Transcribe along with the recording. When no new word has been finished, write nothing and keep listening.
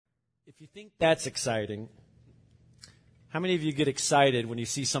If you think that's exciting, how many of you get excited when you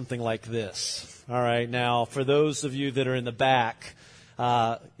see something like this? All right, now, for those of you that are in the back,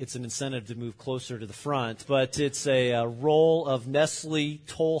 it's an incentive to move closer to the front, but it's a roll of Nestle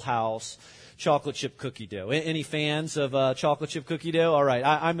Toll House chocolate chip cookie dough. Any fans of chocolate chip cookie dough? All right,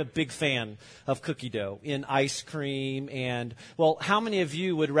 I'm a big fan of cookie dough in ice cream. And, well, how many of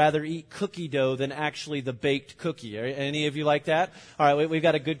you would rather eat cookie dough than actually the baked cookie? Any of you like that? All right, we've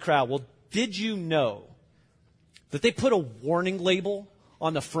got a good crowd. Well, did you know that they put a warning label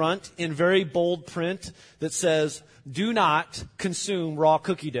on the front in very bold print that says, "Do not consume raw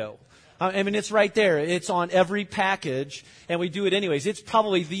cookie dough"? I mean, it's right there. It's on every package, and we do it anyways. It's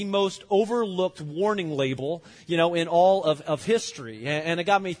probably the most overlooked warning label, in all of history. And it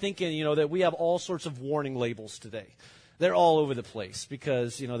got me thinking, that we have all sorts of warning labels today. They're all over the place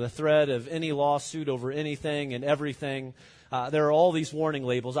because, the threat of any lawsuit over anything and everything, there are all these warning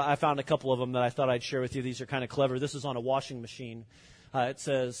labels. I found a couple of them that I thought I'd share with you. These are kind of clever. This is on a washing machine. It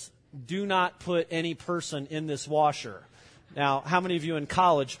says, "Do not put any person in this washer." Now, how many of you in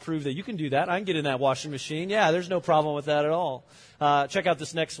college prove that you can do that? I can get in that washing machine. Yeah, there's no problem with that at all. Check out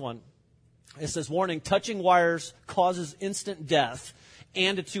this next one. It says, "Warning, touching wires causes instant death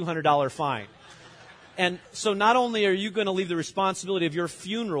and a $200 fine." And so not only are you going to leave the responsibility of your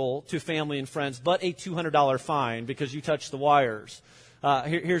funeral to family and friends, but a $200 fine because you touched the wires.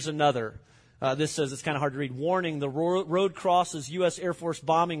 Here's another. This says, it's kind of hard to read. "Warning, the road crosses U.S. Air Force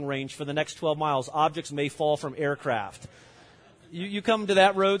bombing range for the next 12 miles. Objects may fall from aircraft." You come to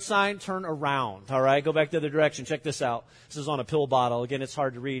that road sign, turn around, all right? Go back the other direction. Check this out. This is on a pill bottle. Again, it's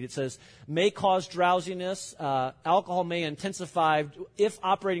hard to read. It says, "May cause drowsiness. Alcohol may intensify if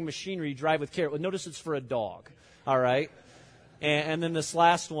operating machinery. Drive with care." Well, notice it's for a dog, all right? And then this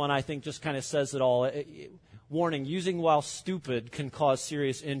last one, I think, just kind of says it all. "Warning, using while stupid can cause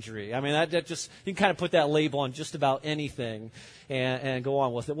serious injury." I mean, that just, you can kind of put that label on just about anything and go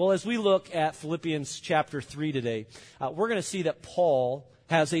on with it. Well, as we look at Philippians chapter 3 today, we're going to see that Paul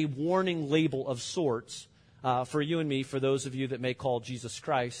has a warning label of sorts for you and me, for those of you that may call Jesus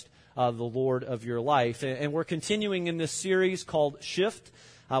Christ the Lord of your life. And we're continuing in this series called Shift.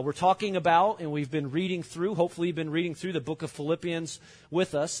 We're talking about, and we've been reading through, hopefully you've been reading through the book of Philippians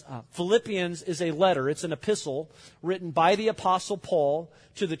with us. Philippians is a letter. It's an epistle written by the Apostle Paul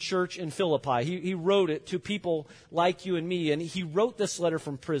to the church in Philippi. He wrote it to people like you and me, and he wrote this letter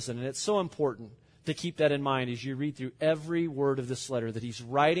from prison. And it's so important to keep that in mind as you read through every word of this letter, that he's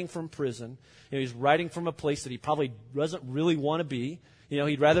writing from prison. He's writing from a place that he probably doesn't really want to be.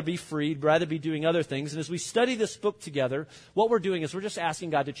 He'd rather be freed, rather be doing other things. And as we study this book together, what we're doing is we're just asking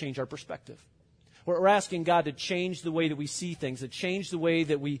God to change our perspective. We're asking God to change the way that we see things, to change the way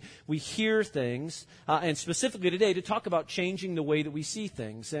that we hear things, and specifically today to talk about changing the way that we see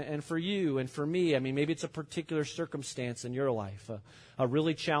things. And for you and for me, I mean, maybe it's a particular circumstance in your life, a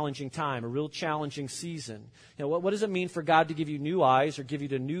really challenging time, a real challenging season. What does it mean for God to give you new eyes or give you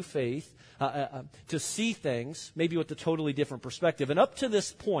the new faith to see things, maybe with a totally different perspective? And up to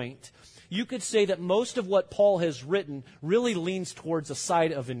this point, you could say that most of what Paul has written really leans towards a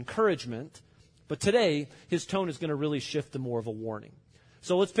side of encouragement. But today, his tone is going to really shift to more of a warning.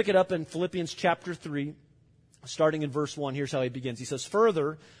 So let's pick it up in Philippians chapter 3, starting in verse 1. Here's how he begins. He says,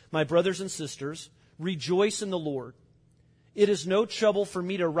 "Further, my brothers and sisters, rejoice in the Lord. It is no trouble for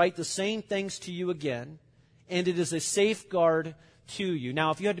me to write the same things to you again, and it is a safeguard to you."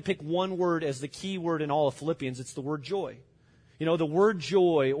 Now, if you had to pick one word as the key word in all of Philippians, it's the word joy. The word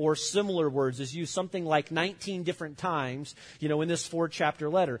joy or similar words is used something like 19 different times, in this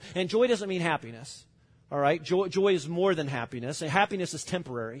 4-chapter letter. And joy doesn't mean happiness, all right? Joy is more than happiness. And happiness is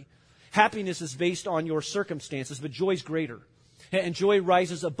temporary. Happiness is based on your circumstances, but joy is greater. And joy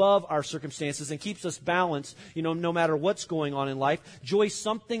rises above our circumstances and keeps us balanced, no matter what's going on in life. Joy is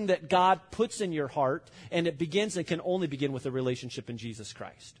something that God puts in your heart, and it begins and can only begin with a relationship in Jesus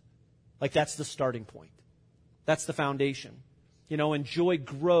Christ. Like, that's the starting point. That's the foundation. And joy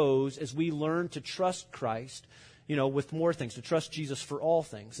grows as we learn to trust Christ, with more things, to trust Jesus for all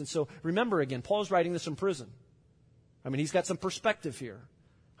things. And so remember again, Paul's writing this in prison. I mean, he's got some perspective here.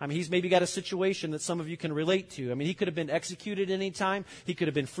 I mean, he's maybe got a situation that some of you can relate to. I mean, he could have been executed at any time. He could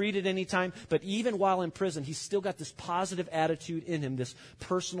have been freed at any time. But even while in prison, he's still got this positive attitude in him, this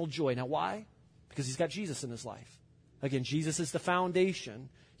personal joy. Now, why? Because he's got Jesus in his life. Again, Jesus is the foundation,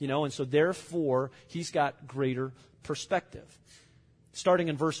 and so therefore, he's got greater perspective. Starting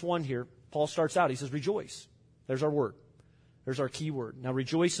in verse 1 here, Paul starts out. He says, rejoice. There's our word. There's our key word. Now,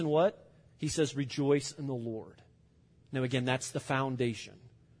 rejoice in what? He says, rejoice in the Lord. Now, again, that's the foundation.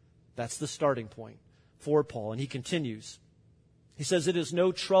 That's the starting point for Paul. And he continues. He says, it is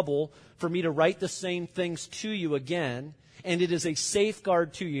no trouble for me to write the same things to you again, and it is a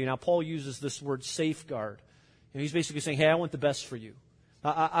safeguard to you. Now, Paul uses this word safeguard. And he's basically saying, hey, I want the best for you.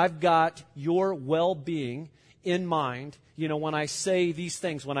 I've got your well-being in mind, when I say these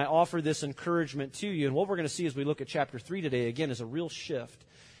things, when I offer this encouragement to you. And what we're going to see as we look at chapter 3 today, again, is a real shift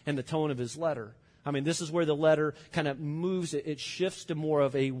in the tone of his letter. I mean, this is where the letter kind of moves. It shifts to more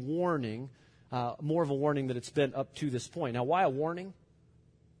of a warning than it's been up to this point. Now, why a warning?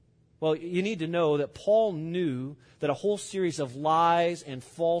 Well, you need to know that Paul knew that a whole series of lies and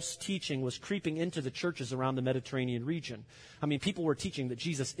false teaching was creeping into the churches around the Mediterranean region. I mean, people were teaching that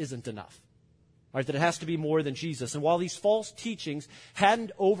Jesus isn't enough. Right, that it has to be more than Jesus. And while these false teachings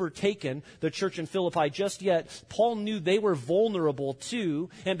hadn't overtaken the church in Philippi just yet, Paul knew they were vulnerable too.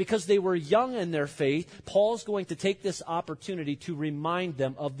 And because they were young in their faith, Paul's going to take this opportunity to remind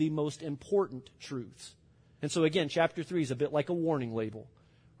them of the most important truths. And so again, chapter 3 is a bit like a warning label.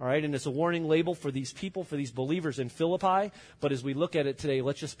 All right, and it's a warning label for these people, for these believers in Philippi. But as we look at it today,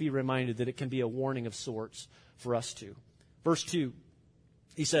 let's just be reminded that it can be a warning of sorts for us too. Verse 2,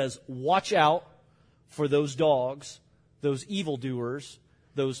 he says, watch out for those dogs, those evildoers,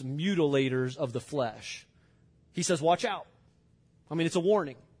 those mutilators of the flesh. He says, watch out. I mean, it's a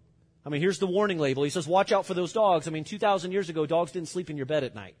warning. I mean, here's the warning label. He says, watch out for those dogs. I mean, 2,000 years ago, dogs didn't sleep in your bed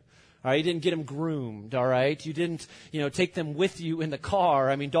at night. All right, you didn't get them groomed, all right? You didn't, take them with you in the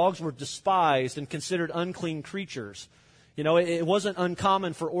car. I mean, dogs were despised and considered unclean creatures. It wasn't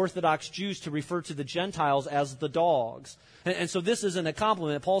uncommon for Orthodox Jews to refer to the Gentiles as the dogs. And so this isn't a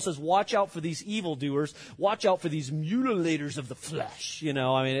compliment. Paul says, watch out for these evildoers. Watch out for these mutilators of the flesh.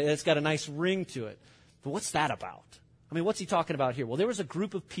 It's got a nice ring to it. But what's that about? I mean, what's he talking about here? Well, there was a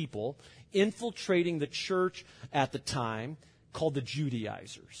group of people infiltrating the church at the time called the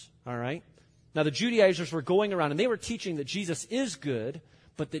Judaizers. All right? Now, the Judaizers were going around and they were teaching that Jesus is good,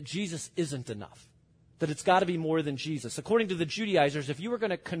 but that Jesus isn't enough. That it's got to be more than Jesus. According to the Judaizers, if you were going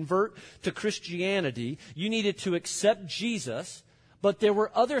to convert to Christianity, you needed to accept Jesus, but there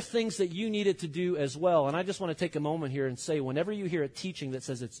were other things that you needed to do as well. And I just want to take a moment here and say, whenever you hear a teaching that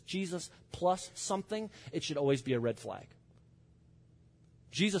says it's Jesus plus something, it should always be a red flag.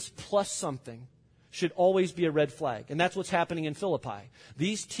 Jesus plus something should always be a red flag. And that's what's happening in Philippi.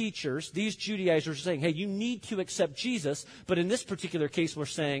 These teachers, these Judaizers are saying, hey, you need to accept Jesus, but in this particular case we're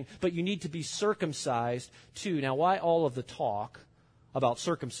saying, but you need to be circumcised too. Now, why all of the talk about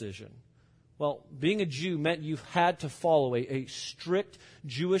circumcision? Well, being a Jew meant you had to follow a strict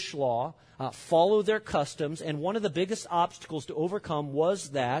Jewish law, follow their customs, and one of the biggest obstacles to overcome was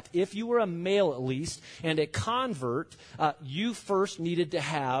that if you were a male at least and a convert, you first needed to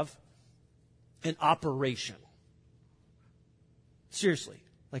have an operation. Seriously,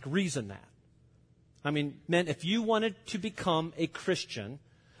 reason that. I mean, meant if you wanted to become a Christian,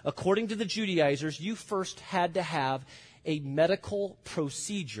 according to the Judaizers, you first had to have a medical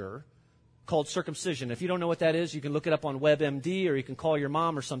procedure called circumcision. If you don't know what that is, you can look it up on WebMD or you can call your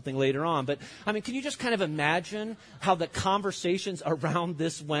mom or something later on. But, I mean, can you just kind of imagine how the conversations around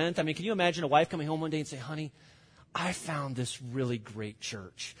this went? I mean, can you imagine a wife coming home one day and say, honey, I found this really great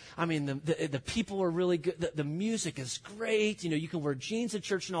church. I mean, the people are really good. The music is great. You can wear jeans at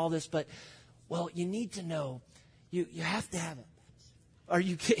church and all this, but, well, you need to know, you have to have it. Are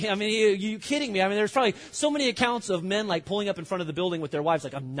you kidding? I mean, are you kidding me? I mean, there's probably so many accounts of men pulling up in front of the building with their wives,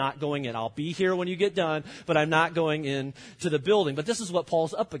 I'm not going in. I'll be here when you get done, but I'm not going in to the building. But this is what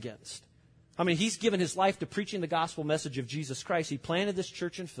Paul's up against. I mean, he's given his life to preaching the gospel message of Jesus Christ. He planted this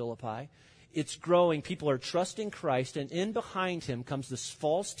church in Philippi. It's growing. People are trusting Christ, and in behind him comes this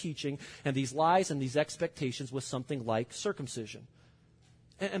false teaching and these lies and these expectations with something like circumcision.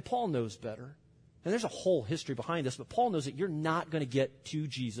 And Paul knows better. And there's a whole history behind this, but Paul knows that you're not going to get to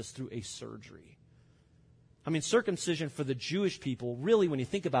Jesus through a surgery. I mean, circumcision for the Jewish people, really, when you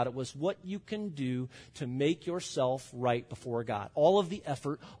think about it, was what you can do to make yourself right before God. All of the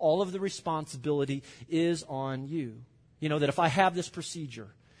effort, all of the responsibility is on you. That if I have this procedure,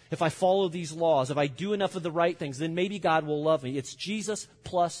 if I follow these laws, if I do enough of the right things, then maybe God will love me. It's Jesus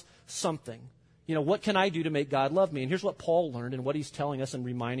plus something. What can I do to make God love me? And here's what Paul learned and what he's telling us and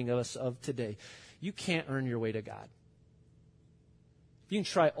reminding us of today. You can't earn your way to God. You can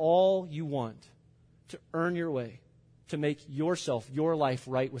try all you want to earn your way, to make yourself, your life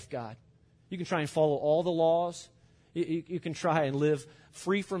right with God. You can try and follow all the laws. You can try and live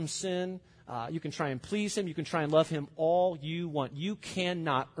free from sin. You can try and please him. You can try and love him all you want. You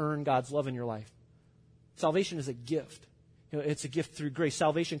cannot earn God's love in your life. Salvation is a gift. It's a gift through grace.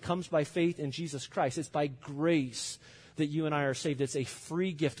 Salvation comes by faith in Jesus Christ. It's by grace that you and I are saved. It's a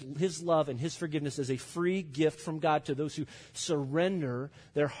free gift. His love and His forgiveness is a free gift from God to those who surrender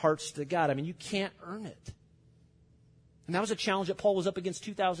their hearts to God. I mean, you can't earn it. And that was a challenge that Paul was up against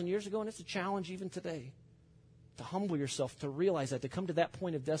 2,000 years ago, and it's a challenge even today. To humble yourself, to realize that, to come to that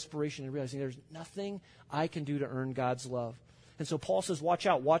point of desperation and realizing there's nothing I can do to earn God's love. And so Paul says, watch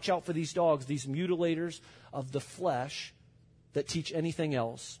out for these dogs, these mutilators of the flesh that teach anything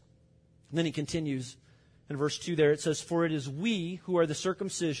else. And then he continues in verse 2 there. It says, for it is we who are the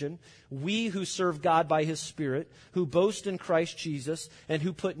circumcision, we who serve God by His Spirit, who boast in Christ Jesus, and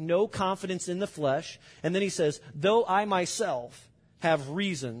who put no confidence in the flesh. And then he says, though I myself have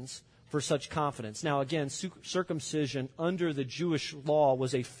reasons for such confidence. Now again, circumcision under the Jewish law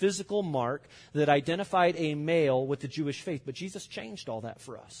was a physical mark that identified a male with the Jewish faith. But Jesus changed all that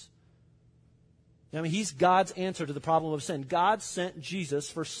for us. I mean, He's God's answer to the problem of sin. God sent Jesus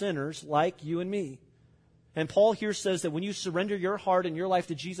for sinners like you and me. And Paul here says that when you surrender your heart and your life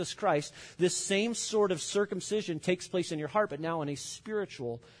to Jesus Christ, this same sort of circumcision takes place in your heart, but now in a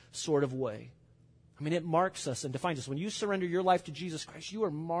spiritual sort of way. I mean, it marks us and defines us. When you surrender your life to Jesus Christ, you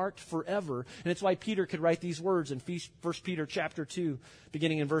are marked forever. And it's why Peter could write these words in 1 Peter chapter 2,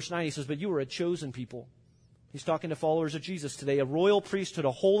 beginning in verse 9. He says, but you are a chosen people. He's talking to followers of Jesus today, a royal priesthood,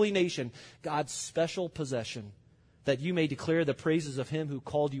 a holy nation, God's special possession, that you may declare the praises of Him who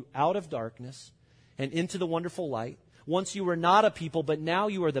called you out of darkness and into the wonderful light. Once you were not a people, but now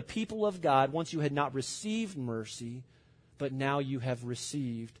you are the people of God. Once you had not received mercy, but now you have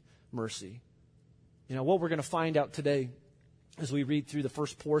received mercy. You know, what we're going to find out today as we read through the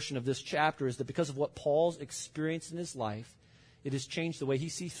first portion of this chapter is that because of what Paul's experienced in his life, it has changed the way he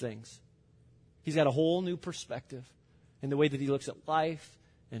sees things. He's got a whole new perspective in the way that he looks at life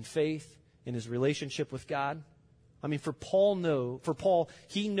and faith in his relationship with God. I mean, for Paul,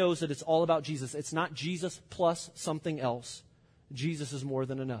 he knows that it's all about Jesus. It's not Jesus plus something else. Jesus is more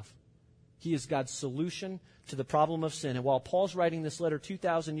than enough. He is God's solution to the problem of sin. And while Paul's writing this letter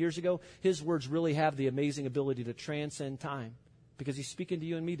 2,000 years ago, his words really have the amazing ability to transcend time, because he's speaking to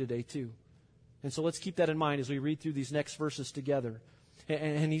you and me today too. And so let's keep that in mind as we read through these next verses together.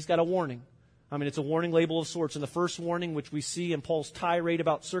 And he's got a warning. I mean, it's a warning label of sorts. And the first warning, which we see in Paul's tirade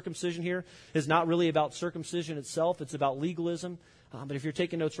about circumcision here, is not really about circumcision itself. It's about legalism. But if you're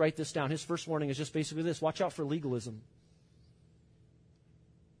taking notes, write this down. His first warning is just basically this: watch out for legalism.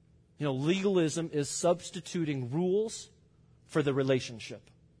 You know, legalism is substituting rules for the relationship.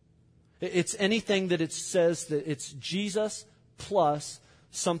 It's anything that it says that it's Jesus plus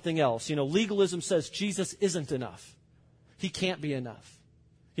something else. You know, legalism says Jesus isn't enough. He can't be enough.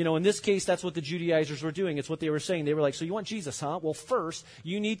 You know, in this case, that's what the Judaizers were doing. It's what they were saying. They were like, so you want Jesus, huh? Well, first,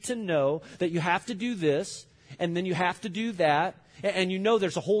 you need to know that you have to do this, and then you have to do that. And you know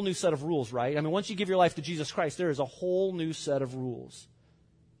there's a whole new set of rules, right? I mean, once you give your life to Jesus Christ, there is a whole new set of rules.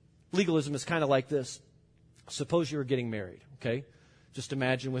 Legalism is kind of like this. Suppose you're getting married, okay? Just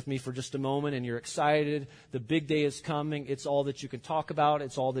imagine with me for just a moment, and you're excited. The big day is coming. It's all that you can talk about.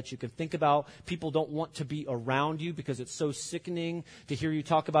 It's all that you can think about. People don't want to be around you because it's so sickening to hear you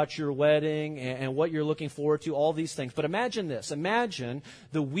talk about your wedding and what you're looking forward to, all these things. But imagine this. Imagine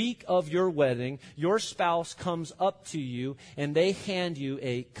the week of your wedding, your spouse comes up to you, and they hand you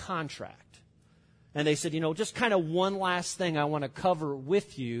a contract. And they said, you know, just kind of one last thing I want to cover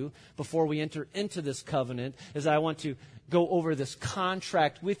with you before we enter into this covenant is I want to go over this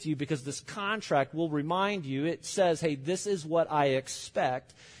contract with you, because this contract will remind you, it says, hey, this is what I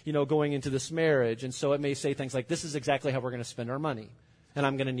expect, you know, going into this marriage. And so it may say things like, this is exactly how we're going to spend our money, and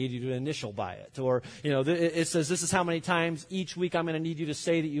I'm going to need you to initial by it. Or, you know, it says, this is how many times each week I'm going to need you to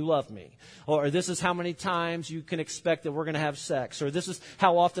say that you love me. Or this is how many times you can expect that we're going to have sex. Or this is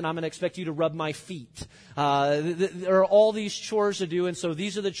how often I'm going to expect you to rub my feet. There are all these chores to do, and so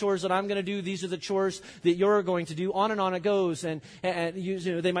these are the chores that I'm going to do. These are the chores that you're going to do. On it goes. And you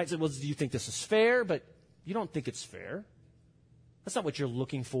know, they might say, well, do you think this is fair? But you don't think it's fair. That's not what you're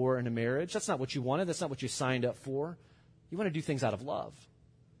looking for in a marriage. That's not what you wanted. That's not what you signed up for. You want to do things out of love.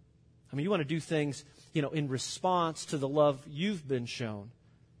 I mean, you want to do things, you know, in response to the love you've been shown.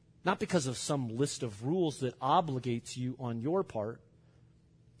 Not because of some list of rules that obligates you on your part.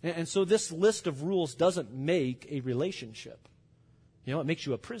 And so this list of rules doesn't make a relationship. You know, it makes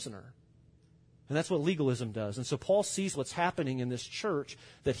you a prisoner. And that's what legalism does. And so Paul sees what's happening in this church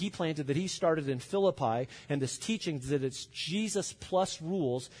that he planted, that he started in Philippi, and this teaching that it's Jesus plus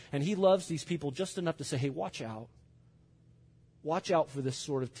rules. And he loves these people just enough to say, hey, watch out. Watch out for this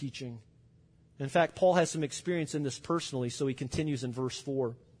sort of teaching. In fact, Paul has some experience in this personally, so he continues in verse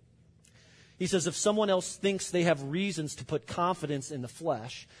 4. He says, if someone else thinks they have reasons to put confidence in the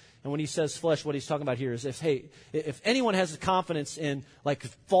flesh, And when he says flesh, what he's talking about here is if anyone has confidence in like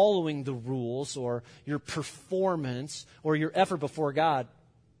following the rules or your performance or your effort before God,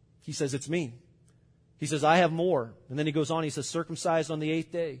 he says, it's me. He says, I have more. And then he goes on, he says, circumcised on the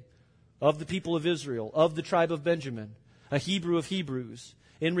 8th day, of the people of Israel, of the tribe of Benjamin, a Hebrew of Hebrews,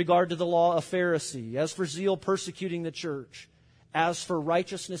 in regard to the law, a Pharisee, as for zeal, persecuting the church, as for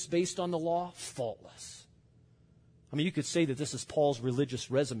righteousness based on the law, faultless. I mean, you could say that this is Paul's religious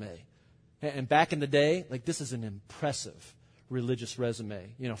resume. And back in the day, like, this is an impressive religious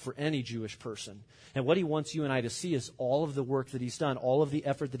resume, for any Jewish person. And what he wants you and I to see is all of the work that he's done, all of the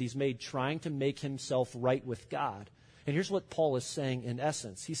effort that he's made trying to make himself right with God. And here's what Paul is saying in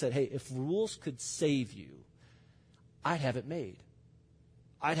essence. He said, hey, if rules could save you, I'd have it made.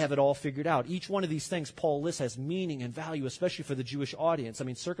 I'd have it all figured out. Each one of these things Paul lists has meaning and value, especially for the Jewish audience. I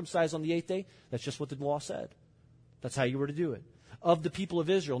mean, circumcised on the 8th day, that's just what the law said. That's how you were to do it. Of the people of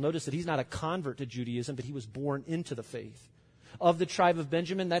Israel, notice that he's not a convert to Judaism, but he was born into the faith. Of the tribe of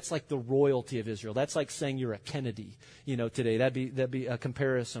Benjamin, that's like the royalty of Israel. That's like saying you're a Kennedy, today. That'd be a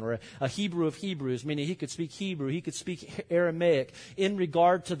comparison. Or a Hebrew of Hebrews, meaning he could speak Hebrew, he could speak Aramaic. In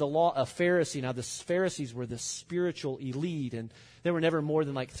regard to the law, a Pharisee. Now, the Pharisees were the spiritual elite, and there were never more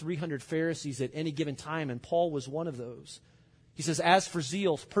than like 300 Pharisees at any given time, and Paul was one of those. He says, as for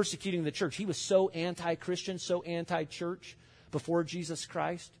zeal, persecuting the church. He was so anti-Christian, so anti-church before Jesus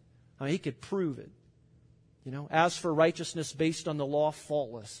Christ. I mean, he could prove it. As for righteousness based on the law,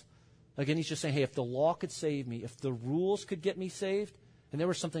 faultless. Again, he's just saying, hey, if the law could save me, if the rules could get me saved, and there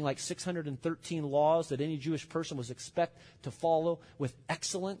were something like 613 laws that any Jewish person was expected to follow with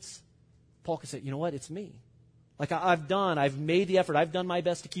excellence, Paul could say, you know what, it's me. Like I've made the effort, I've done my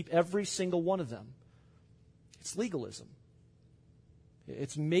best to keep every single one of them. It's legalism.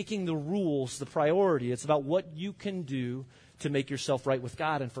 It's making the rules the priority. It's about what you can do to make yourself right with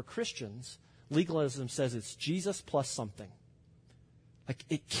God. And for Christians, legalism says it's Jesus plus something. Like,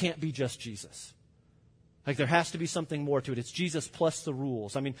 it can't be just Jesus. Like, there has to be something more to it. It's Jesus plus the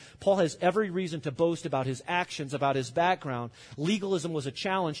rules. I mean, Paul has every reason to boast about his actions, about his background. Legalism was a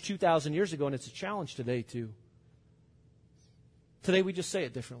challenge 2,000 years ago, and it's a challenge today, too. Today, we just say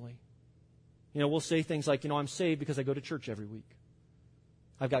it differently. We'll say things like, I'm saved because I go to church every week.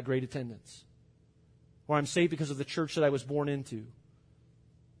 I've got great attendance. Or I'm saved because of the church that I was born into.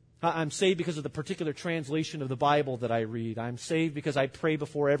 I'm saved because of the particular translation of the Bible that I read. I'm saved because I pray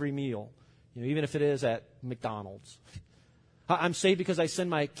before every meal, even if it is at McDonald's. I'm saved because I send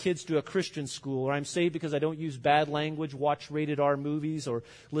my kids to a Christian school, or I'm saved because I don't use bad language, watch rated R movies, or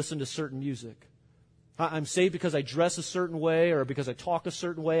listen to certain music. I'm saved because I dress a certain way, or because I talk a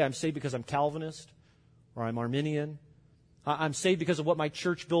certain way. I'm saved because I'm Calvinist, or I'm Arminian. I'm saved because of what my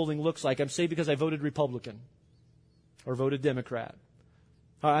church building looks like. I'm saved because I voted Republican, or voted Democrat.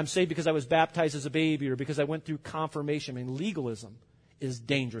 I'm saved because I was baptized as a baby, or because I went through confirmation. I mean, legalism is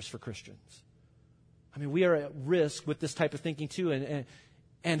dangerous for Christians. I mean, we are at risk with this type of thinking too.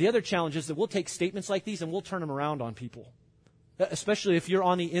 And the other challenge is that we'll take statements like these and we'll turn them around on people. Especially if you're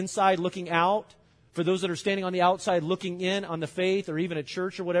on the inside looking out. For those that are standing on the outside looking in on the faith, or even at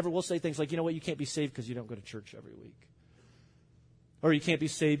church or whatever, we'll say things like, you know what, you can't be saved because you don't go to church every week. Or you can't be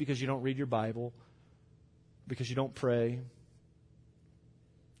saved because you don't read your Bible, because you don't pray.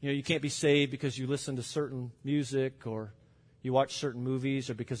 You can't be saved because you listen to certain music, or you watch certain movies,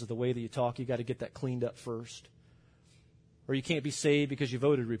 or because of the way that you talk. You got to get that cleaned up first. Or you can't be saved because you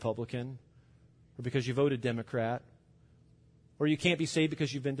voted Republican, or because you voted Democrat. Or you can't be saved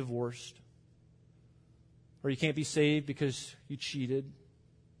because you've been divorced. Or you can't be saved because you cheated.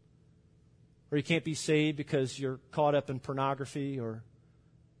 Or you can't be saved because you're caught up in pornography, or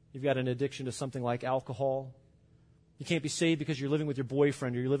you've got an addiction to something like alcohol. You can't be saved because you're living with your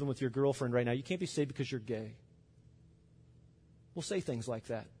boyfriend, or you're living with your girlfriend right now. You can't be saved because you're gay. We'll say things like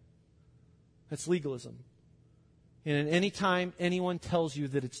that. That's legalism. And any time anyone tells you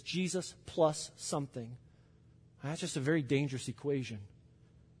that it's Jesus plus something, that's just a very dangerous equation.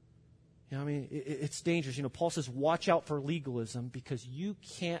 It's dangerous. Paul says, watch out for legalism, because you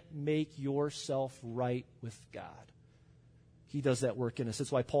can't make yourself right with God. He does that work in us.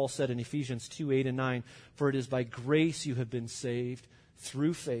 That's why Paul said in Ephesians 2:8-9, for it is by grace you have been saved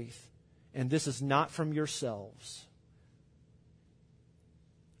through faith, and this is not from yourselves.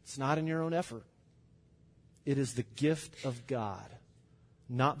 It's not in your own effort. It is the gift of God,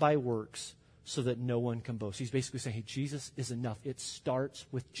 not by works, so that no one can boast. He's basically saying, hey, Jesus is enough. It starts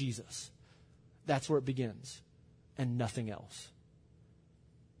with Jesus. That's where it begins, and nothing else.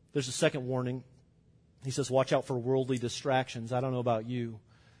 There's a second warning. He says, watch out for worldly distractions. I don't know about you,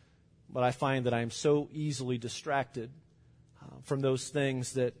 but I find that I am so easily distracted from those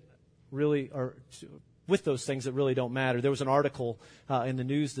things that really, or with those things that really don't matter. There was an article in the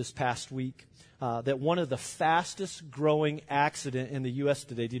news this past week that one of the fastest growing accident in the U.S.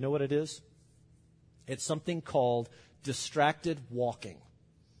 today, do you know what it is? It's something called distracted walking.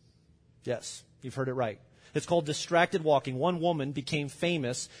 Yes, you've heard it right. It's called distracted walking. One woman became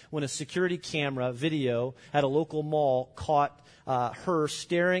famous when a security camera video at a local mall caught her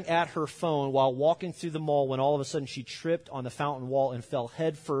staring at her phone while walking through the mall when all of a sudden she tripped on the fountain wall and fell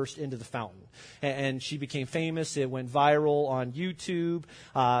headfirst into the fountain. And she became famous. It went viral on YouTube.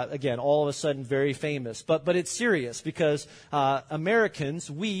 Again, all of a sudden very famous. But it's serious because Americans,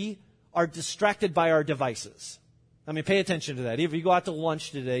 we are distracted by our devices. I mean, pay attention to that. If you go out to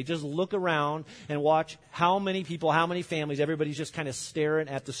lunch today, just look around and watch how many people, how many families, everybody's just kind of staring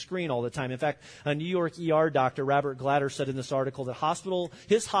at the screen all the time. In fact, a New York ER doctor, Robert Glatter, said in this article that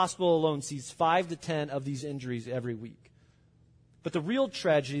his hospital alone sees 5 to 10 of these injuries every week. But the real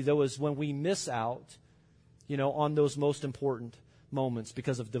tragedy, though, is when we miss out, on those most important moments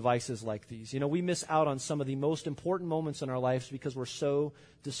because of devices like these. We miss out on some of the most important moments in our lives because we're so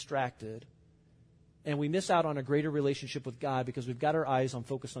distracted. And we miss out on a greater relationship with God because we've got our eyes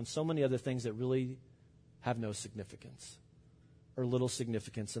focused on so many other things that really have no significance or little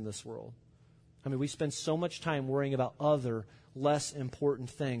significance in this world. I mean, we spend so much time worrying about other, less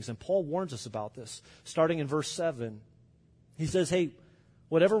important things. And Paul warns us about this, starting in verse 7. He says, hey,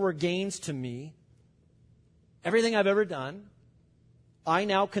 whatever were gains to me, everything I've ever done, I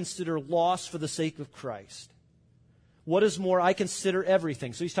now consider loss for the sake of Christ. What is more, I consider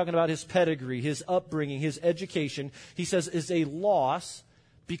everything. So he's talking about his pedigree, his upbringing, his education. He says is a loss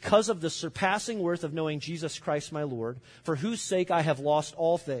because of the surpassing worth of knowing Jesus Christ my Lord, for whose sake I have lost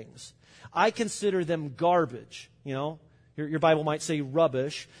all things. I consider them garbage, Your Bible might say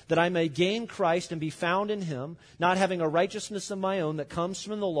rubbish, that I may gain Christ and be found in him, not having a righteousness of my own that comes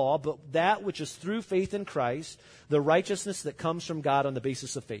from the law, but that which is through faith in Christ, the righteousness that comes from God on the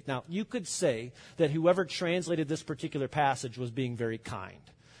basis of faith. Now, you could say that whoever translated this particular passage was being very kind.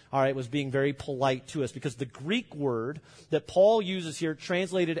 All right, was being very polite to us, because the Greek word that Paul uses here,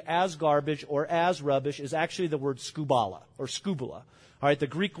 translated as garbage or as rubbish, is actually the word skubala or skubala. All right, the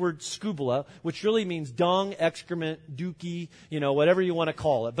Greek word skubala, which really means dung, excrement, dookie, whatever you want to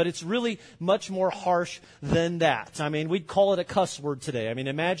call it. But it's really much more harsh than that. I mean, we'd call it a cuss word today. I mean,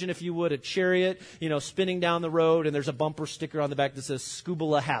 imagine if you would a chariot, spinning down the road and there's a bumper sticker on the back that says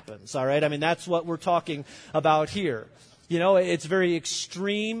skubala happens. All right, I mean, that's what we're talking about here. It's very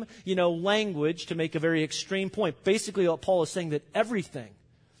extreme, language to make a very extreme point. Basically, what Paul is saying that everything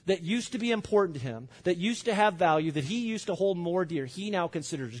that used to be important to him, that used to have value, that he used to hold more dear, he now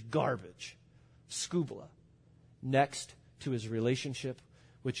considers garbage, skubala, next to his relationship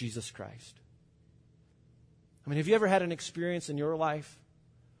with Jesus Christ. I mean, have you ever had an experience in your life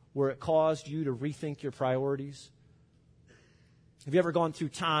where it caused you to rethink your priorities? Have you ever gone through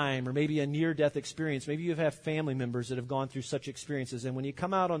time or maybe a near-death experience? Maybe you've had family members that have gone through such experiences. And when you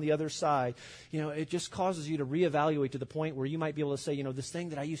come out on the other side, it just causes you to reevaluate to the point where you might be able to say, this thing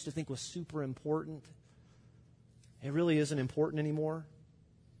that I used to think was super important, it really isn't important anymore.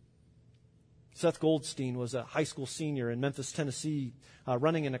 Seth Goldstein was a high school senior in Memphis, Tennessee,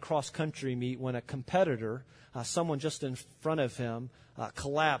 running in a cross-country meet when a competitor, someone just in front of him,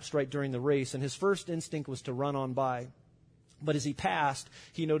 collapsed right during the race. And his first instinct was to run on by. But as he passed,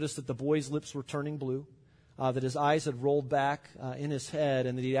 he noticed that the boy's lips were turning blue, that his eyes had rolled back in his head,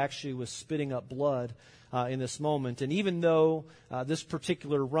 and that he actually was spitting up blood in this moment. And even though this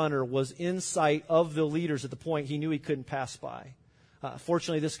particular runner was in sight of the leaders at the point, he knew he couldn't pass by.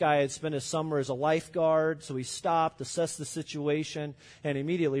 Fortunately, this guy had spent his summer as a lifeguard, so he stopped, assessed the situation, and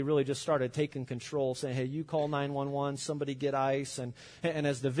immediately really just started taking control, saying, hey, you call 911, somebody get ice. And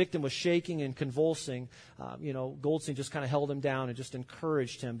as the victim was shaking and convulsing, Goldstein just kind of held him down and just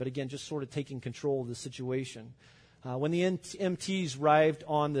encouraged him, but again, just sort of taking control of the situation. When the EMTs arrived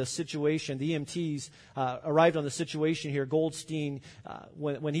on the situation, here, Goldstein,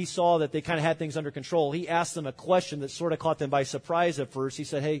 when he saw that they kind of had things under control, he asked them a question that sort of caught them by surprise at first. He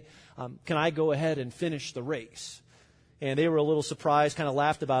said, hey, can I go ahead and finish the race? And they were a little surprised, kind of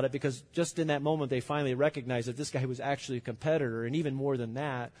laughed about it, because just in that moment they finally recognized that this guy was actually a competitor, and even more than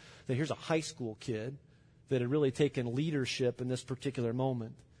that here's a high school kid that had really taken leadership in this particular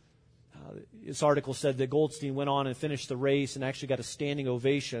moment. This article said that Goldstein went on and finished the race and actually got a standing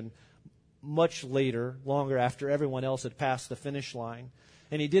ovation much later, longer after everyone else had passed the finish line.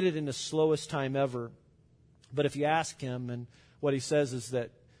 And he did it in the slowest time ever. But if you ask him, and what he says is that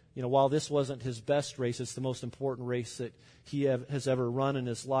while this wasn't his best race, it's the most important race that he has ever run in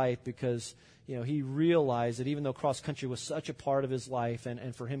his life because, he realized that even though cross country was such a part of his life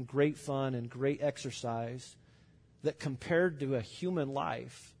and for him great fun and great exercise, that compared to a human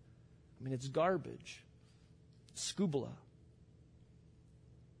life, it's garbage. Scuba.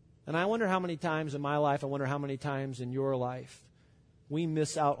 And I wonder how many times in my life, I wonder how many times in your life, we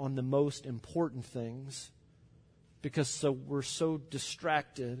miss out on the most important things because we're so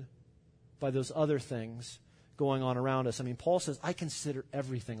distracted by those other things going on around us. Paul says, I consider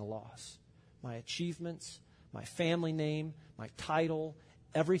everything a loss. My achievements, my family name, my title,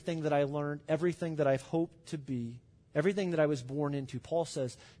 everything that I learned, everything that I've hoped to be, everything that I was born into, Paul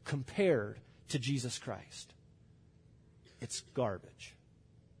says, compared to Jesus Christ, it's garbage.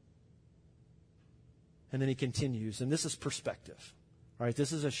 And then he continues, and this is perspective. All right,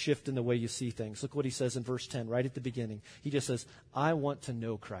 this is a shift in the way you see things. Look what he says in verse 10, right at the beginning. He just says, I want to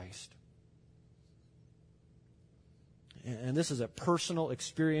know Christ. And this is a personal,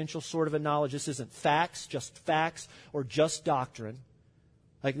 experiential sort of a knowledge. This isn't facts or just doctrine.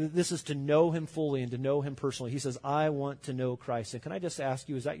 Like, this is to know him fully and to know him personally. He says, I want to know Christ. And can I just ask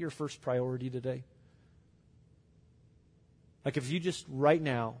you, is that your first priority today? Like, if you just right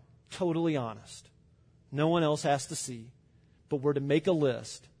now, totally honest, no one else has to see, but were to make a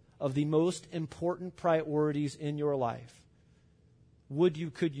list of the most important priorities in your life,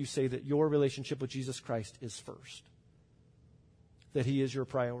 could you say that your relationship with Jesus Christ is first? That he is your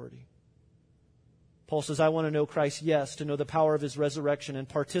priority? Paul says, I want to know Christ, yes, to know the power of his resurrection and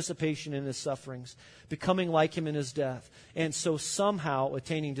participation in his sufferings, becoming like him in his death, and so somehow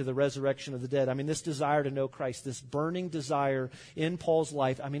attaining to the resurrection of the dead. This desire to know Christ, this burning desire in Paul's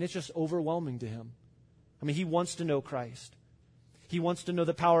life, it's just overwhelming to him. He wants to know Christ. He wants to know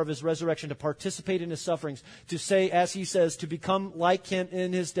the power of his resurrection, to participate in his sufferings, to say, as he says, to become like him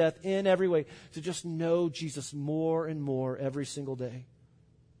in his death in every way, to just know Jesus more and more every single day.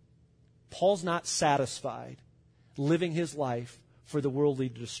 Paul's not satisfied living his life for the worldly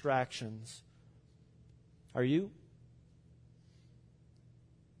distractions. Are you?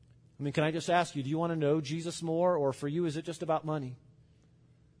 Can I just ask you, do you want to know Jesus more, or for you, is it just about money?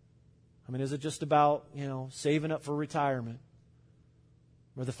 Is it just about, saving up for retirement?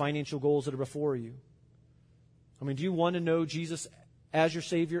 Or the financial goals that are before you? Do you want to know Jesus as your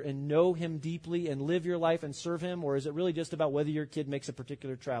Savior and know him deeply and live your life and serve him? Or is it really just about whether your kid makes a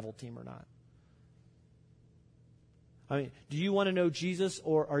particular travel team or not? Do you want to know Jesus,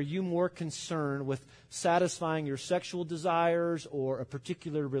 or are you more concerned with satisfying your sexual desires or a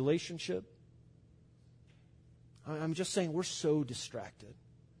particular relationship? I'm just saying, we're so distracted.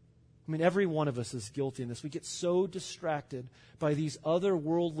 Every one of us is guilty in this. We get so distracted by these other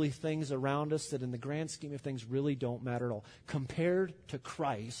worldly things around us that in the grand scheme of things really don't matter at all. Compared to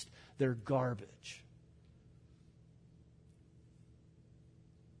Christ, they're garbage.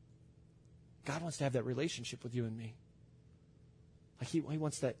 God wants to have that relationship with you and me. He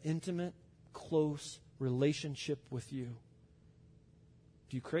wants that intimate, close relationship with you.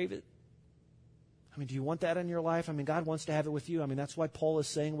 Do you crave it? Do you want that in your life? God wants to have it with you. That's why Paul is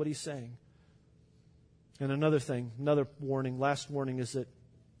saying what he's saying. And another warning, last warning, is that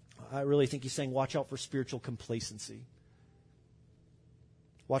I really think he's saying watch out for spiritual complacency.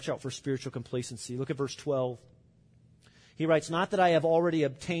 Watch out for spiritual complacency. Look at verse 12. He writes, not that I have already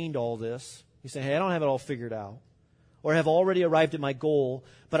obtained all this. He's saying, hey, I don't have it all figured out, or have already arrived at my goal,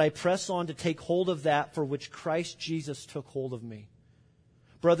 but I press on to take hold of that for which Christ Jesus took hold of me.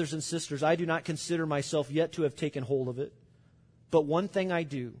 Brothers and sisters, I do not consider myself yet to have taken hold of it. But one thing I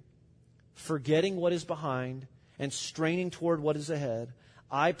do, forgetting what is behind and straining toward what is ahead,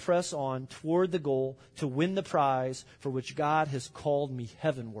 I press on toward the goal to win the prize for which God has called me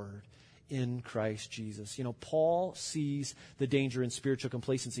heavenward in Christ Jesus. Paul sees the danger in spiritual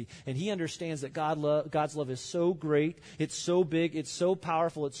complacency, and he understands that God's love is so great, it's so big, it's so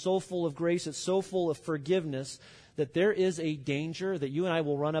powerful, it's so full of grace, it's so full of forgiveness, that there is a danger that you and I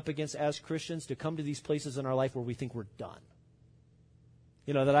will run up against as Christians to come to these places in our life where we think we're done.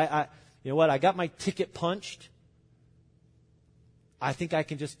 I got my ticket punched. I think I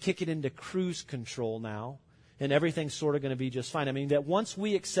can just kick it into cruise control now, and everything's sort of going to be just fine. That once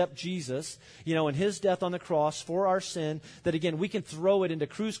we accept Jesus, and his death on the cross for our sin, that again, we can throw it into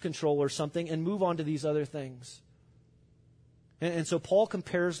cruise control or something and move on to these other things. And so Paul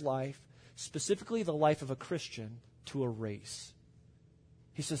compares life, specifically the life of a Christian, to a race.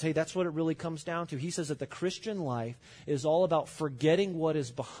 He says, hey, that's what it really comes down to. He says that the Christian life is all about forgetting what is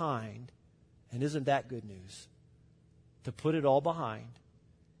behind. And isn't that good news? To put it all behind.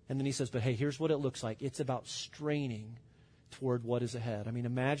 And then he says, but hey, here's what it looks like. It's about straining toward what is ahead. I mean,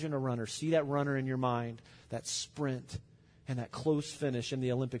 imagine a runner. See that runner in your mind, that sprint and that close finish in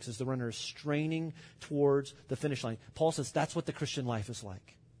the Olympics as the runner is straining towards the finish line. Paul says that's what the Christian life is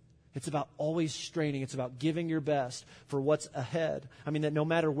like. It's about always straining. It's about giving your best for what's ahead. I mean, that no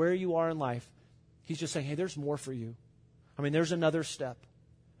matter where you are in life, he's just saying, hey, there's more for you. I mean, there's another step.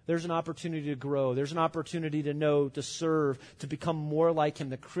 There's an opportunity to grow. There's an opportunity to know, to serve, to become more like him.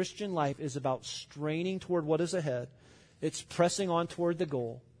 The Christian life is about straining toward what is ahead. It's pressing on toward the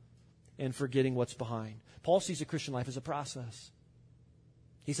goal and forgetting what's behind. Paul sees the Christian life as a process.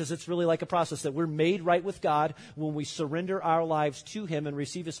 He says it's really like a process that we're made right with God when we surrender our lives to him and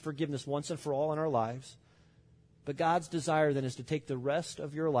receive his forgiveness once and for all in our lives. But God's desire then is to take the rest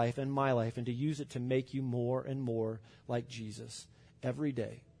of your life and my life and to use it to make you more and more like Jesus every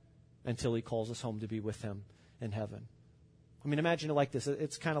day until he calls us home to be with him in heaven. I mean, imagine it like this.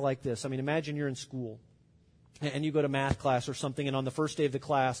 It's kind of like this. I mean, imagine you're in school and you go to math class or something, and on the first day of the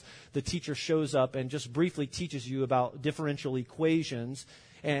class, the teacher shows up and just briefly teaches you about differential equations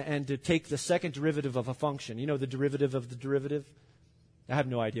and to take the second derivative of a function. You know the derivative of the derivative? I have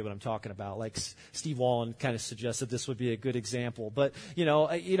no idea what I'm talking about. Like Steve Wallen kind of suggested this would be a good example. But, you know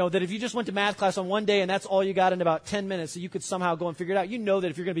that if you just went to math class on one day and that's all you got in about 10 minutes, so you could somehow go and figure it out, you know that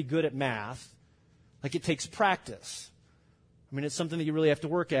if you're going to be good at math, like it takes practice. I mean, it's something that you really have to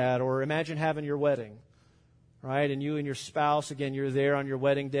work at. Or imagine having your wedding, right? And you and your spouse, again, you're there on your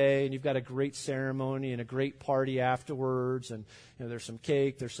wedding day, and you've got a great ceremony and a great party afterwards. And there's some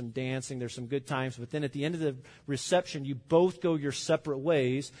cake, there's some dancing, there's some good times. But then at the end of the reception, you both go your separate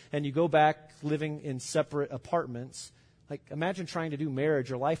ways, and you go back living in separate apartments. Like, imagine trying to do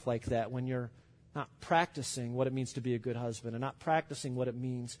marriage or life like that when you're not practicing what it means to be a good husband and not practicing what it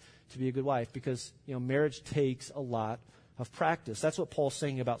means to be a good wife, because marriage takes a lot of practice. That's what Paul's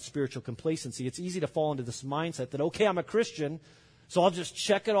saying about spiritual complacency. It's easy to fall into this mindset that, okay, I'm a Christian, so I'll just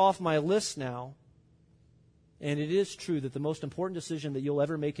check it off my list now. And it is true that the most important decision that you'll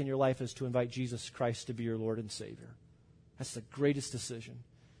ever make in your life is to invite Jesus Christ to be your Lord and Savior. That's the greatest decision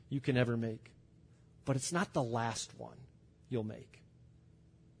you can ever make. But it's not the last one you'll make.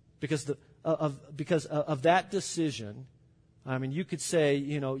 Because of that decision, I mean, you could say,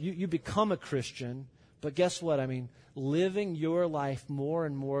 you become a Christian, but guess what? I mean, living your life more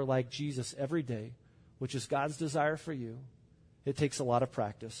and more like Jesus every day, which is God's desire for you, it takes a lot of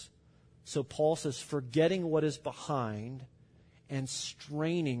practice. So Paul says, forgetting what is behind and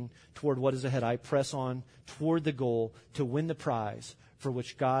straining toward what is ahead, I press on toward the goal to win the prize for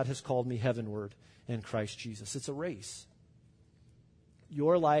which God has called me heavenward in Christ Jesus. It's a race.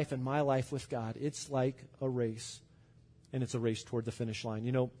 Your life and my life with God, it's like a race, and it's a race toward the finish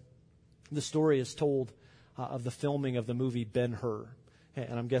line. The story is told of the filming of the movie Ben-Hur.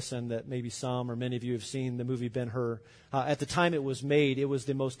 And I'm guessing that maybe some or many of you have seen the movie Ben-Hur. At the time it was made, it was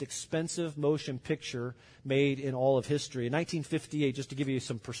the most expensive motion picture made in all of history. In 1958, just to give you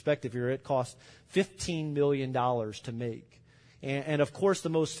some perspective here, it cost $15 million to make. And of course, the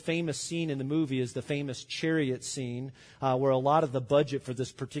most famous scene in the movie is the famous chariot scene, where a lot of the budget for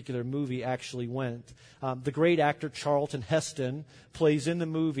this particular movie actually went. The great actor Charlton Heston plays in the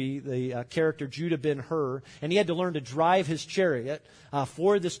movie the character Judah Ben-Hur, and he had to learn to drive his chariot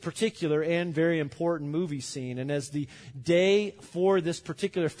for this particular and very important movie scene. And as the day for this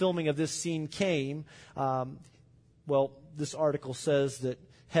particular filming of this scene came, this article says that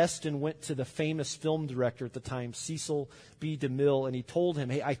Heston went to the famous film director at the time, Cecil B. DeMille, and he told him,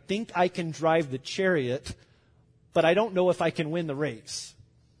 hey, I think I can drive the chariot, but I don't know if I can win the race.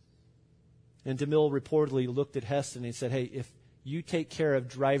 And DeMille reportedly looked at Heston and he said, hey, if you take care of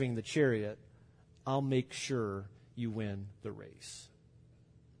driving the chariot, I'll make sure you win the race.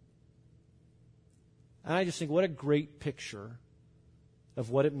 And I just think what a great picture of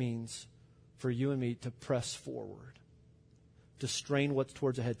what it means for you and me to press forward, to strain what's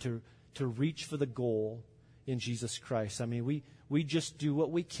towards ahead, to reach for the goal in Jesus Christ. I mean, we just do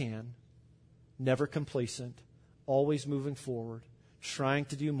what we can, never complacent, always moving forward, trying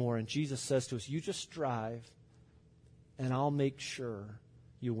to do more. And Jesus says to us, you just strive, and I'll make sure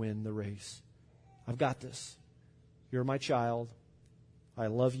you win the race. I've got this. You're my child. I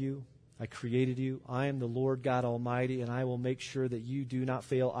love you. I created you. I am the Lord God Almighty, and I will make sure that you do not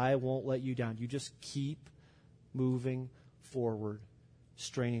fail. I won't let you down. You just keep moving forward,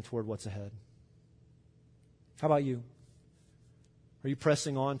 straining toward what's ahead. How about you? Are you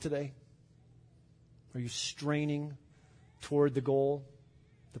pressing on today? Are you straining toward the goal,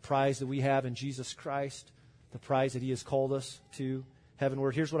 the prize that we have in Jesus Christ, the prize that He has called us to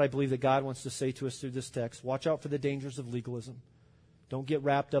heavenward? Here's what I believe that God wants to say to us through this text. Watch out for the dangers of legalism. Don't get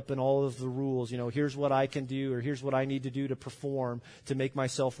wrapped up in all of the rules. Here's what I can do, or here's what I need to do to perform to make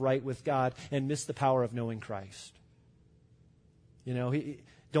myself right with God, and miss the power of knowing Christ.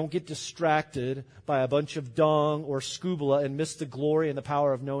 Don't get distracted by a bunch of dung or scuba and miss the glory and the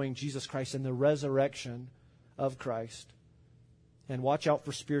power of knowing Jesus Christ and the resurrection of Christ. And watch out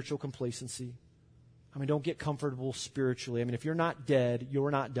for spiritual complacency. Don't get comfortable spiritually. If you're not dead,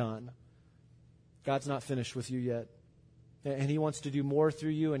 you're not done. God's not finished with you yet. And He wants to do more through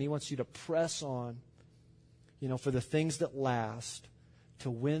you, and He wants you to press on, for the things that last,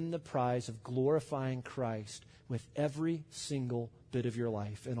 to win the prize of glorifying Christ with every single bit of your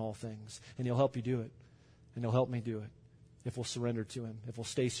life in all things. And He'll help you do it. And He'll help me do it if we'll surrender to Him, if we'll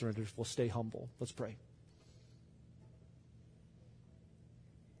stay surrendered, if we'll stay humble. Let's pray.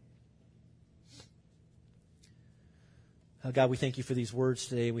 God, we thank You for these words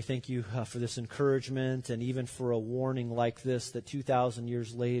today. We thank You for this encouragement, and even for a warning like this that 2,000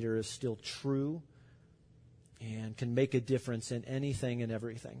 years later is still true and can make a difference in anything and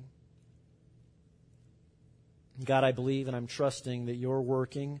everything. God, I believe and I'm trusting that You're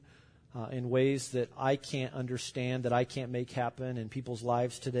working in ways that I can't understand, that I can't make happen in people's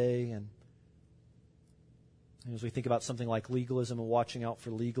lives today. And as we think about something like legalism and watching out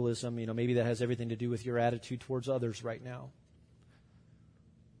for legalism, maybe that has everything to do with your attitude towards others right now.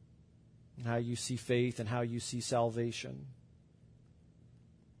 And how you see faith and how you see salvation.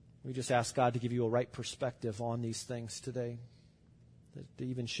 We just ask God to give You a right perspective on these things today. To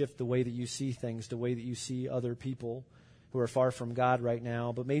even shift the way that you see things, the way that you see other people who are far from God right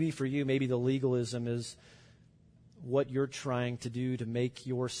now. But maybe for you, maybe the legalism is what you're trying to do to make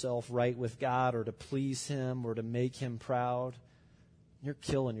yourself right with God, or to please Him, or to make Him proud. You're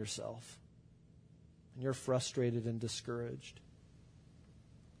killing yourself. And you're frustrated and discouraged.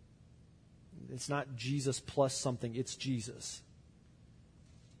 It's not Jesus plus something, it's Jesus.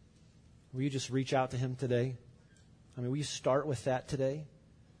 Will you just reach out to Him today? Will you start with that today?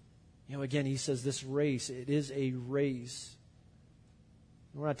 Again, He says this race, it is a race.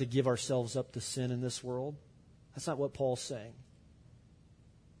 We're not to give ourselves up to sin in this world. That's not what Paul's saying.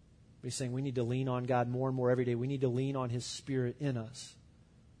 He's saying we need to lean on God more and more every day. We need to lean on His Spirit in us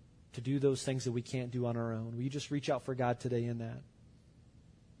to do those things that we can't do on our own. Will you just reach out for God today in that?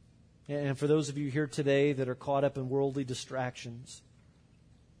 And for those of you here today that are caught up in worldly distractions,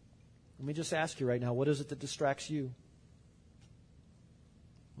 let me just ask you right now, what is it that distracts you?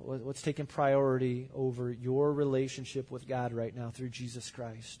 What's taking priority over your relationship with God right now through Jesus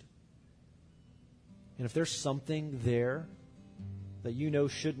Christ? And if there's something there that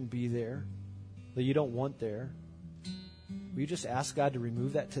shouldn't be there, that you don't want there, will you just ask God to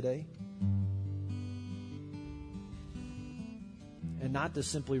remove that today? And not to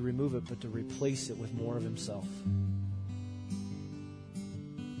simply remove it, but to replace it with more of Himself.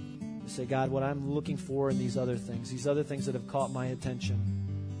 Say, God, what I'm looking for in these other things that have caught my attention,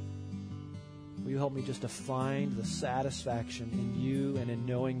 will You help me just to find the satisfaction in You and in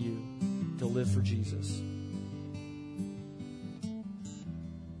knowing You to live for Jesus?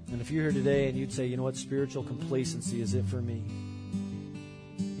 And if you're here today and you'd say, you know what, spiritual complacency is it for me,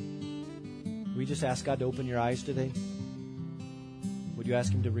 we just ask God to open your eyes today? Would you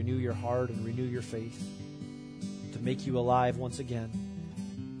ask Him to renew your heart and renew your faith, to make you alive once again,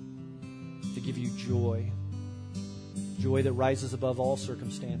 to give you joy that rises above all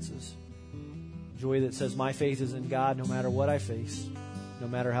circumstances, joy that says my faith is in God no matter what I face, no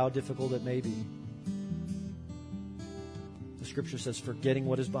matter how difficult it may be. The Scripture says, forgetting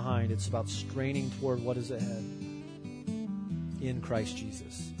what is behind, it's about straining toward what is ahead. In Christ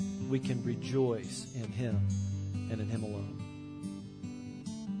Jesus, we can rejoice in Him and in Him alone.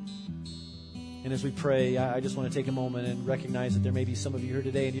 And as we pray, I just want to take a moment and recognize that there may be some of you here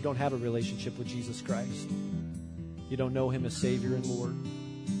today and you don't have a relationship with Jesus Christ. You don't know Him as Savior and Lord.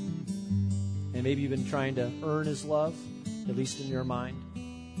 And maybe you've been trying to earn His love, at least in your mind.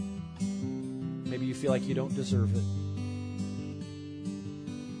 Maybe you feel like you don't deserve it.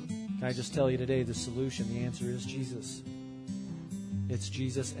 Can I just tell you today, the solution, the answer is Jesus. It's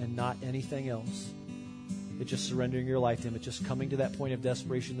Jesus and not anything else. It's just surrendering your life to Him. It's just coming to that point of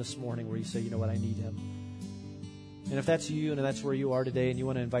desperation this morning where you say, you know what, I need Him. And if that's you and that's where you are today and you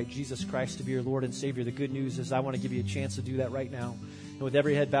want to invite Jesus Christ to be your Lord and Savior, the good news is I want to give you a chance to do that right now. And with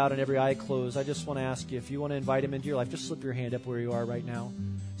every head bowed and every eye closed, I just want to ask you, if you want to invite Him into your life, just slip your hand up where you are right now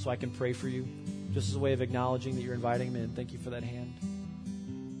so I can pray for you, just as a way of acknowledging that you're inviting Him in. Thank you for that hand.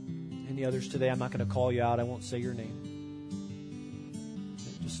 Any others today? I'm not going to call you out. I won't say your name.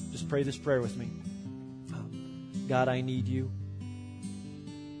 Just pray this prayer with me. God, I need You,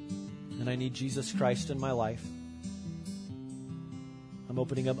 and I need Jesus Christ in my life. I'm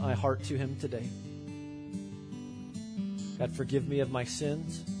opening up my heart to him today. God, forgive me of my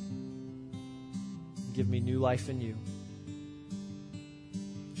sins. Give me new life in you.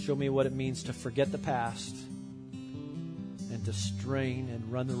 Show me what it means to forget the past and to strain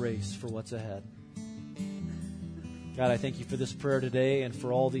and run the race for what's ahead. God, I thank you for this prayer today and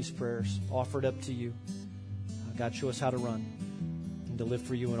for all these prayers offered up to you. God, show us how to run and to live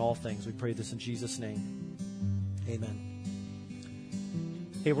for you in all things. We pray this in Jesus' name. Amen.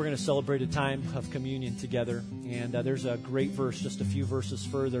 Hey, we're going to celebrate a time of communion together. And there's a great verse just a few verses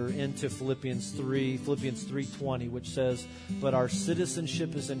further into Philippians 3:20, which says, "But our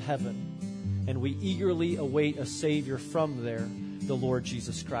citizenship is in heaven, and we eagerly await a Savior from there, the Lord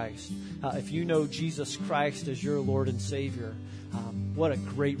Jesus Christ." If you know Jesus Christ as your Lord and Savior, what a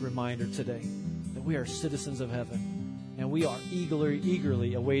great reminder today that we are citizens of heaven. And we are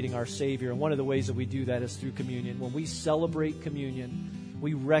eagerly awaiting our Savior. And one of the ways that we do that is through communion. When we celebrate communion,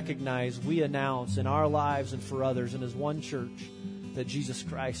 we recognize, we announce in our lives and for others and as one church that Jesus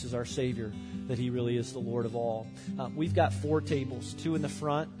Christ is our Savior, that He really is the Lord of all. We've got 4 tables, 2 in the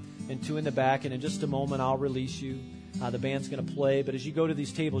front and 2 in the back. And in just a moment, I'll release you. The band's going to play. But as you go to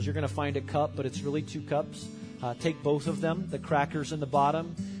these tables, you're going to find a cup, but it's really 2 cups. Take both of them, the crackers in the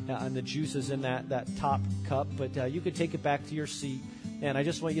bottom and the juice is in that top cup. But you could take it back to your seat. And I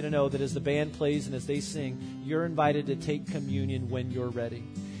just want you to know that as the band plays and as they sing, you're invited to take communion when you're ready.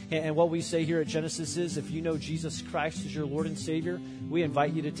 And what we say here at Genesis is, if you know Jesus Christ as your Lord and Savior, we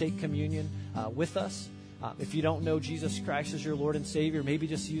invite you to take communion with us. If you don't know Jesus Christ as your Lord and Savior, maybe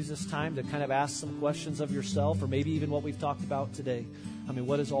just use this time to kind of ask some questions of yourself, or maybe even what we've talked about today. I mean,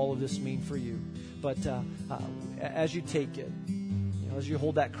 what does all of this mean for you? But as you take it, as you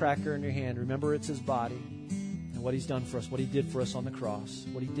hold that cracker in your hand, remember it's His body and what He's done for us, what He did for us on the cross,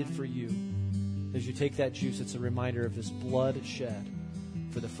 what He did for you. As you take that juice, it's a reminder of His blood shed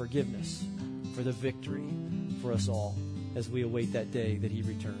for the forgiveness, for the victory for us all as we await that day that He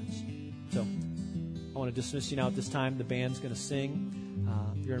returns. So I want to dismiss you now at this time. The band's going to sing.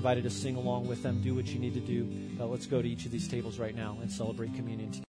 You're invited to sing along with them. Do what you need to do. Let's go to each of these tables right now and celebrate communion together.